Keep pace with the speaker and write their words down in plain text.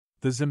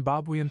The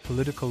Zimbabwean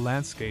political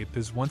landscape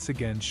is once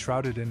again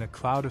shrouded in a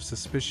cloud of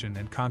suspicion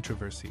and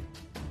controversy,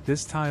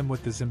 this time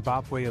with the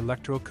Zimbabwe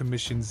Electoral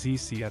Commission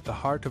ZEC at the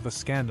heart of a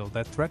scandal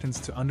that threatens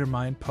to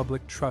undermine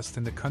public trust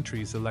in the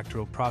country's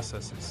electoral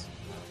processes.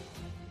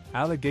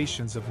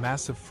 Allegations of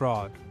massive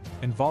fraud,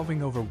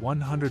 involving over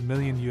 $100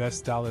 million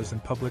in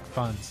public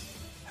funds,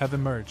 have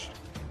emerged,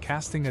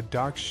 casting a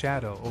dark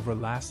shadow over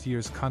last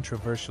year's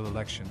controversial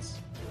elections.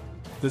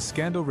 The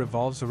scandal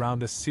revolves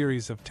around a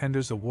series of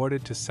tenders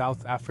awarded to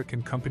South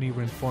African company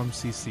Reform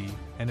CC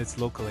and its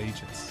local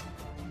agents,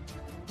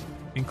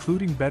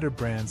 including Better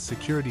Brands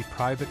Security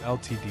Private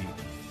Ltd,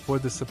 for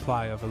the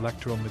supply of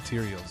electoral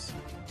materials.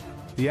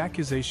 The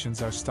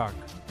accusations are stark.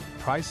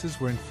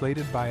 Prices were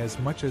inflated by as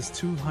much as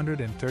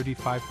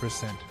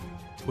 235%,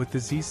 with the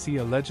ZEC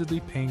allegedly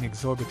paying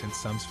exorbitant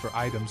sums for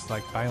items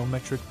like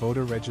biometric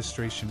voter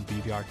registration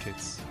BVR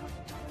kits,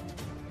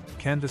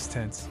 canvas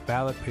tents,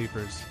 ballot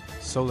papers,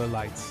 solar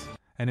lights,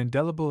 and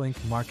indelible ink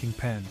marking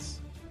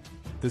pens.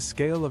 The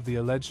scale of the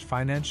alleged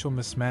financial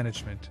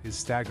mismanagement is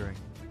staggering.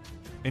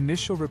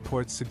 Initial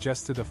reports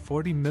suggested a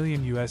 $40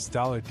 million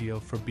deal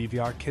for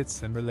BVR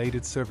kits and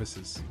related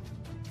services.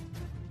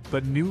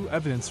 But new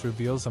evidence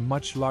reveals a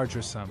much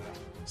larger sum,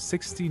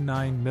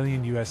 $69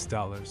 million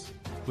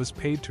was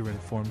paid to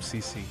Reform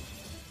CC.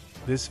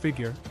 This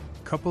figure,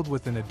 coupled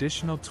with an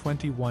additional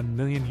 $21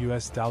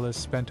 million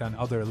spent on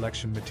other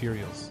election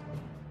materials,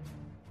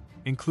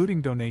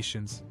 including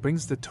donations,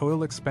 brings the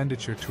total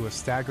expenditure to a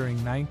staggering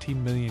 $90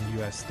 million.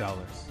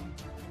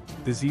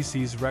 The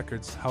ZEC's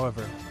records,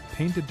 however,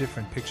 paint a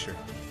different picture.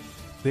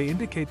 They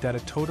indicate that a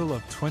total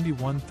of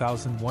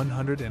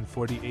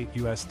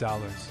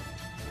 $21,148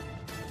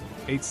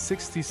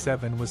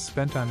 $867 was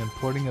spent on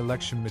importing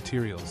election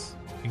materials,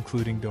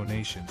 including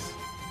donations.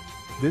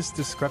 This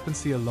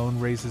discrepancy alone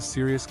raises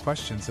serious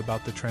questions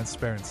about the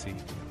transparency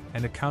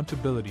and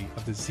accountability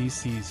of the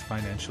ZEC's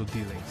financial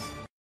dealings.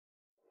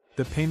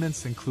 The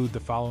payments include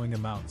the following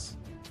amounts: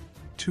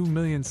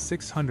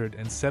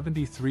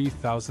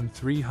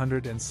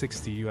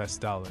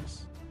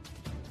 $2,673,360,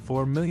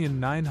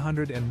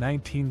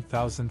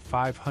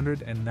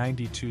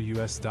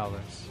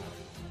 $4,919,592,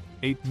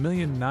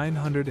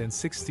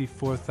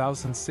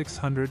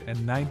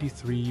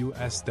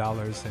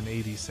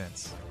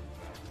 $8,964,693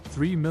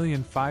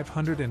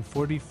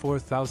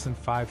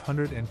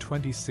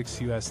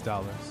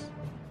 $3,544,526,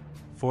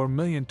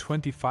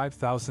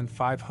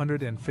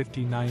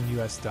 $4,025,559,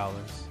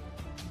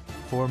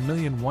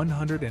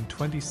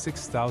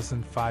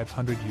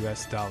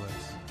 $4,126,500,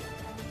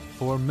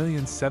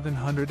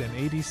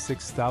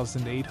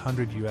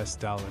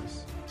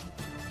 $4,786,800,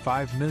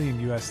 $5 million,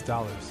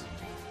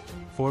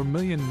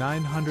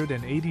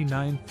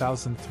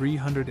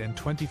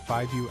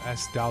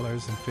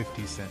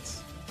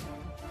 $4,989,325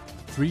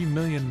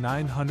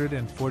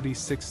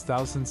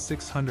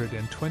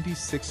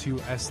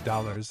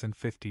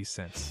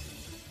 $3,946,626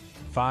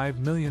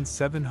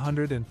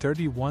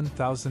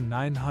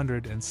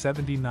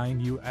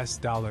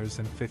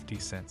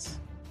 $5,731,979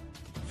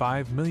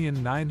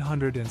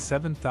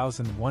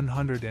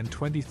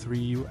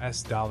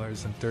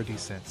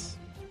 $5,907,123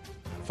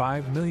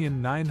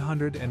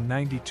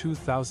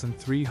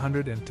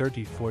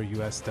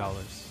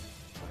 $5,992,334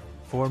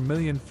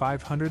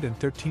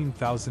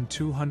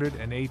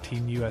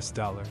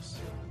 $4,513,218.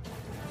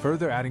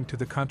 Further adding to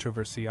the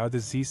controversy are the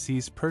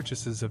ZEC's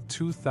purchases of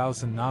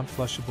 2,000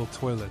 non-flushable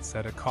toilets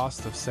at a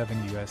cost of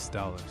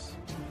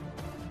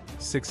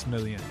 $6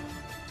 million.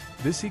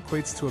 This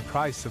equates to a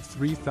price of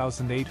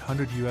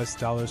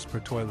 $3,800 per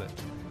toilet,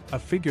 a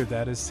figure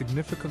that is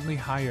significantly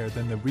higher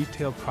than the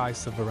retail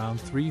price of around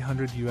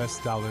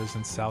 $300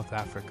 in South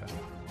Africa.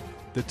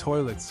 The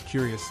toilets,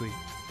 curiously,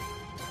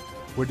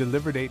 were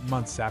delivered 8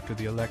 months after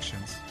the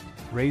elections,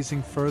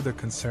 raising further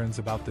concerns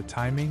about the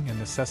timing and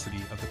necessity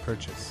of the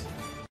purchase.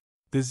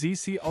 The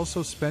ZEC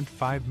also spent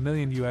 $5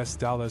 million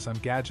on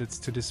gadgets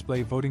to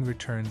display voting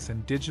returns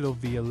and digital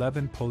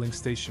V11 polling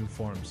station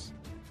forms,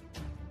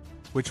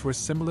 which were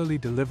similarly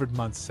delivered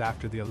months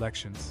after the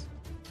elections.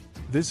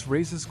 This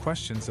raises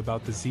questions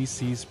about the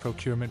ZEC's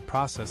procurement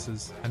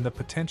processes and the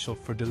potential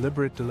for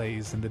deliberate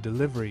delays in the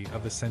delivery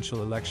of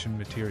essential election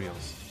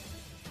materials.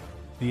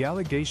 The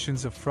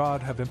allegations of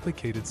fraud have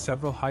implicated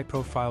several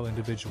high-profile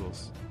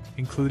individuals,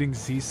 including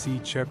ZEC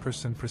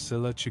chairperson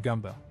Priscilla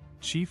Chigumba,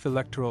 Chief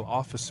Electoral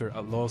Officer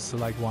Aloy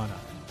Salaigwana,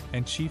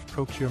 and Chief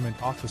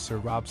Procurement Officer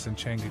Robson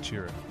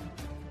Changachira.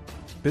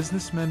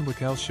 Businessmen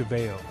Wicknell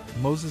Chivayo,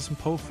 Moses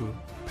Mpofu,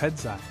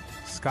 Pedzai,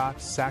 Scott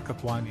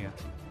Sakapwania,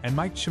 and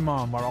Mike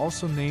Chimam are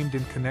also named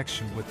in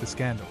connection with the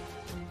scandal.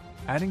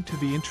 Adding to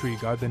the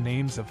intrigue are the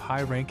names of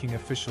high-ranking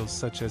officials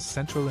such as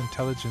Central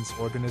Intelligence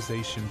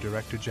Organization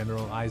Director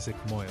General Isaac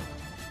Moyle,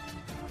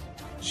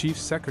 Chief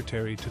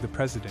Secretary to the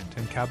President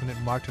and Cabinet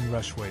Martin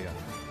Rushwaya,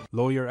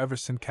 Lawyer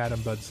Everson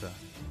Kadambudza,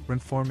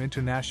 Reform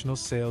International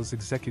Sales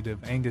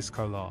Executive Angus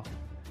Carlaw,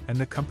 and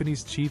the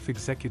company's Chief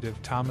Executive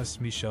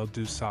Thomas Michel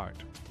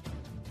Dussart.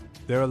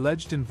 Their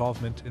alleged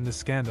involvement in the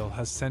scandal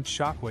has sent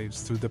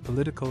shockwaves through the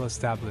political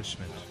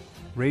establishment,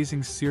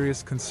 raising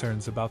serious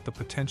concerns about the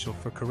potential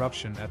for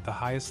corruption at the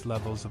highest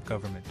levels of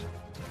government.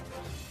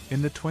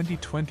 In the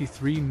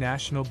 2023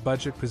 national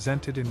budget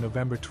presented in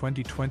November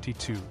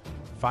 2022,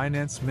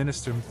 Finance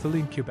Minister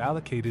Mthilinkube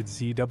allocated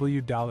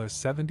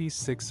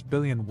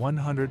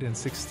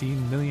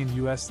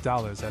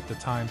 $76,116 at the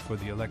time for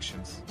the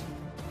elections.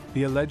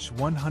 The alleged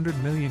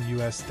 $100 million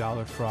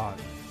fraud,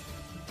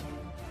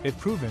 if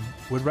proven,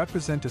 would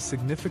represent a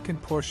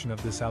significant portion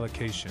of this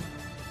allocation,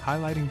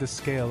 highlighting the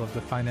scale of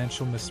the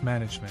financial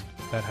mismanagement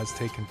that has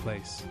taken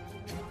place.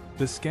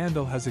 The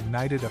scandal has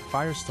ignited a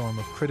firestorm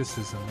of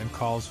criticism and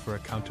calls for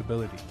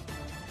accountability.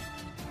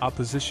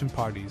 Opposition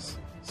parties,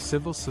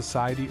 civil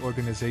society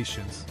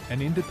organizations,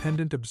 and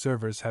independent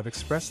observers have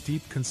expressed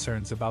deep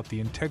concerns about the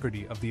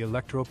integrity of the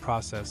electoral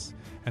process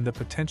and the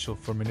potential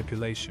for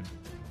manipulation.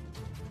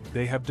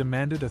 They have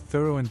demanded a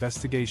thorough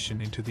investigation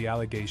into the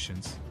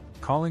allegations,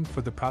 calling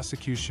for the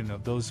prosecution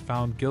of those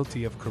found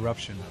guilty of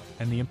corruption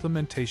and the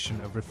implementation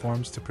of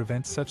reforms to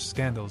prevent such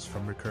scandals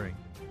from recurring.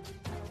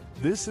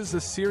 "This is a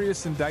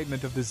serious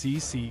indictment of the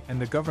ZEC and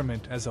the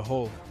government as a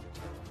whole,"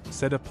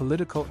 said a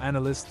political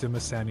analyst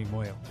Dumasani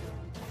Moyo.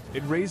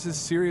 "It raises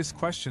serious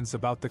questions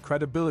about the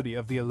credibility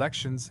of the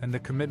elections and the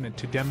commitment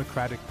to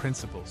democratic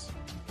principles.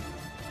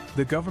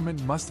 The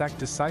government must act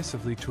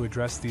decisively to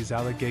address these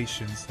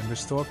allegations and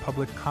restore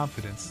public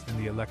confidence in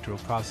the electoral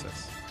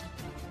process."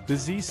 The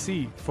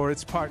ZEC, for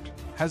its part,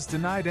 has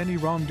denied any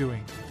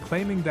wrongdoing,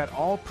 claiming that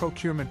all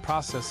procurement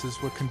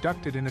processes were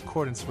conducted in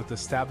accordance with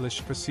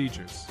established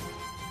procedures.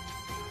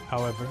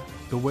 However,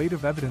 the weight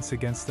of evidence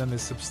against them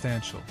is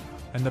substantial,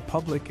 and the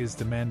public is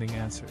demanding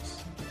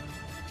answers.